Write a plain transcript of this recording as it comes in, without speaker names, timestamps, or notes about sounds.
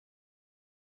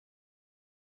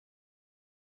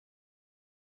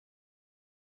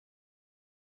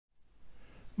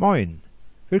Moin,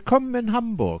 willkommen in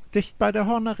Hamburg, dicht bei der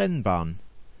Horner Rennbahn.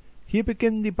 Hier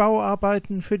beginnen die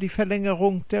Bauarbeiten für die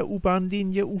Verlängerung der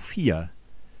U-Bahn-Linie U4.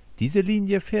 Diese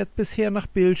Linie fährt bisher nach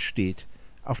Billstedt,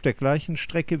 auf der gleichen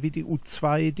Strecke wie die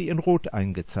U2, die in Rot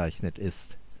eingezeichnet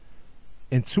ist.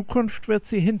 In Zukunft wird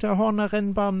sie hinter Horner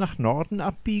Rennbahn nach Norden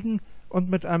abbiegen und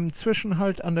mit einem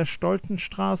Zwischenhalt an der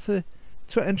Stoltenstraße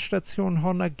zur Endstation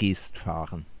Horner Geest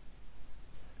fahren.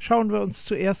 Schauen wir uns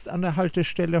zuerst an der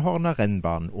Haltestelle Horner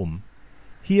Rennbahn um.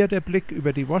 Hier der Blick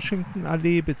über die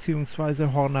Washingtonallee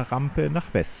bzw. Horner Rampe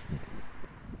nach Westen.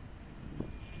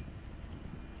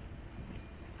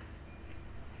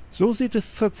 So sieht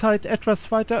es zurzeit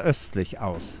etwas weiter östlich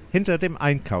aus, hinter dem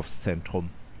Einkaufszentrum.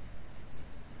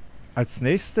 Als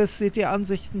nächstes seht ihr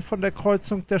Ansichten von der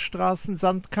Kreuzung der Straßen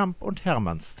Sandkamp und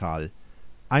Hermannsthal.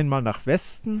 Einmal nach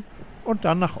Westen und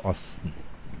dann nach Osten.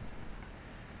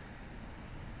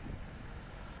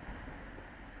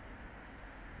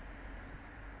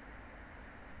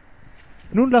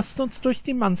 Nun lasst uns durch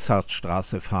die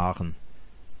Manshardtstraße fahren.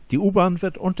 Die U-Bahn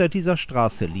wird unter dieser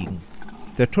Straße liegen.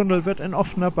 Der Tunnel wird in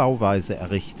offener Bauweise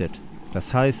errichtet.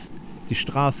 Das heißt, die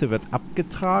Straße wird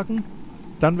abgetragen,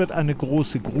 dann wird eine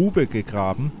große Grube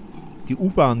gegraben, die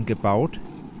U-Bahn gebaut,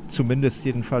 zumindest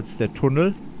jedenfalls der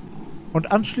Tunnel,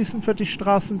 und anschließend wird die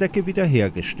Straßendecke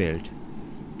wiederhergestellt.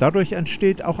 Dadurch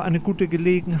entsteht auch eine gute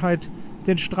Gelegenheit,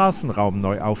 den Straßenraum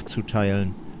neu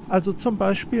aufzuteilen, also zum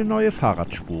Beispiel neue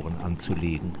Fahrradspuren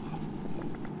anzulegen.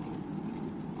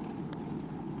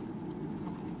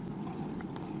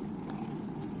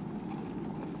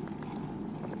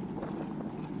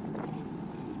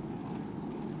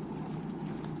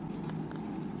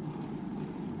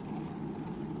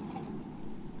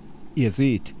 Ihr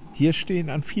seht, hier stehen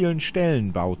an vielen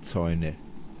Stellen Bauzäune.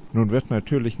 Nun wird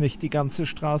natürlich nicht die ganze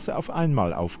Straße auf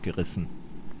einmal aufgerissen.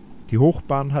 Die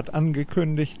Hochbahn hat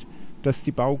angekündigt, dass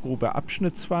die Baugrube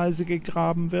abschnittsweise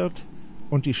gegraben wird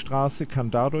und die Straße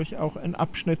kann dadurch auch in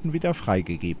Abschnitten wieder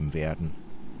freigegeben werden.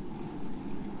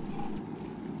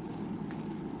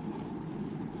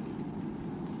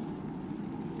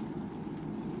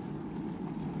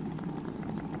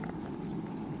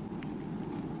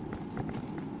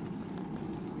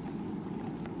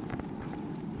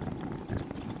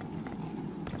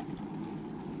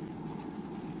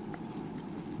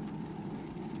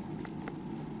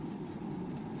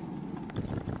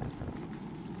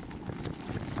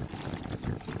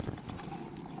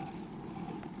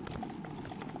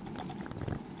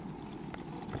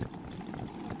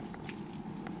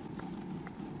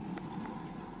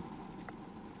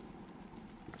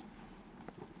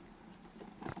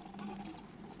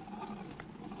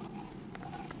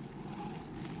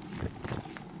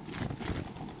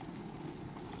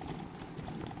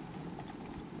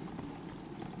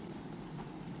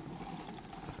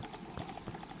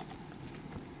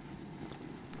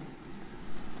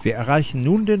 Wir erreichen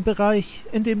nun den Bereich,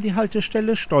 in dem die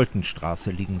Haltestelle Stoltenstraße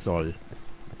liegen soll.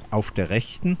 Auf der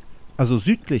rechten, also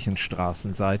südlichen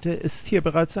Straßenseite ist hier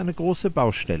bereits eine große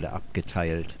Baustelle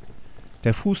abgeteilt.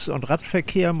 Der Fuß- und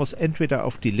Radverkehr muss entweder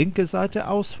auf die linke Seite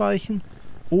ausweichen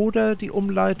oder die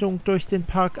Umleitung durch den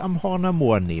Park am Horner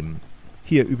Moor nehmen,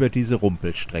 hier über diese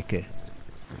Rumpelstrecke.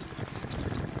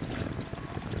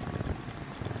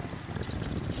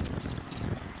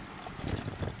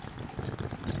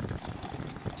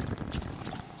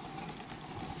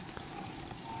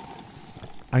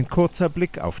 Ein kurzer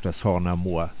Blick auf das Horner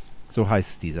Moor, so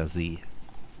heißt dieser See.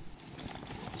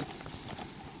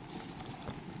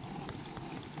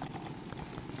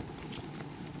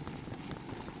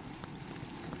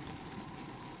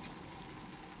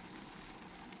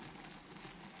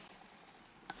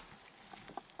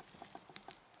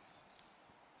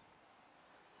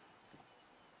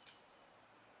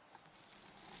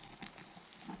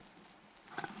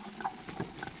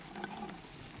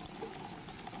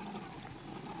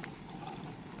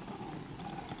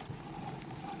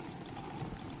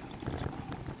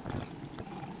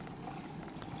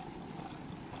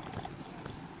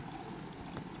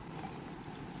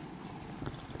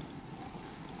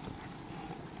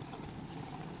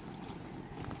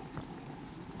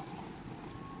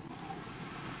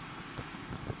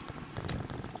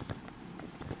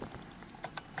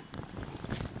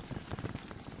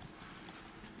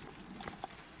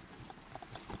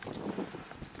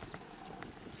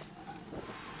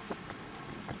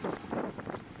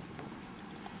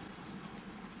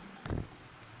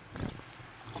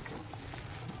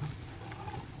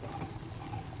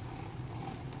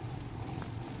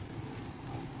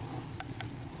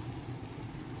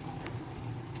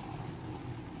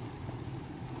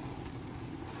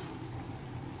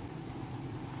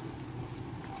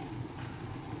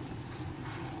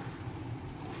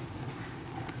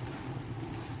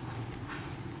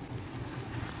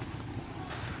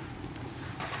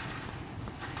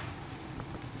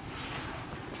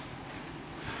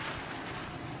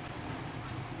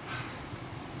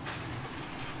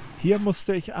 Hier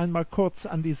musste ich einmal kurz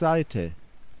an die Seite,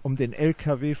 um den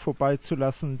LKW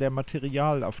vorbeizulassen, der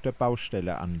Material auf der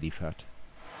Baustelle anliefert.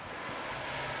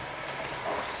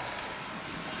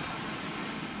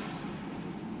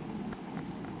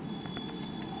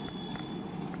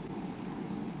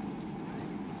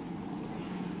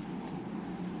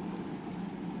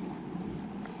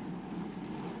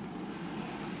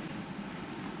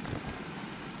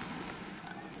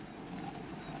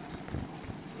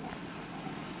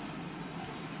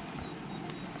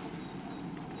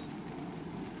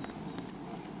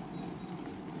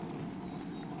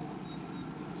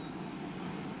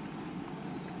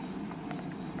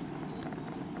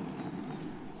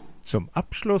 Zum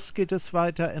Abschluss geht es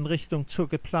weiter in Richtung zur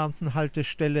geplanten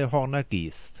Haltestelle Horner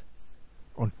Geest.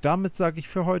 Und damit sage ich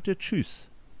für heute Tschüss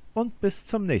und bis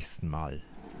zum nächsten Mal.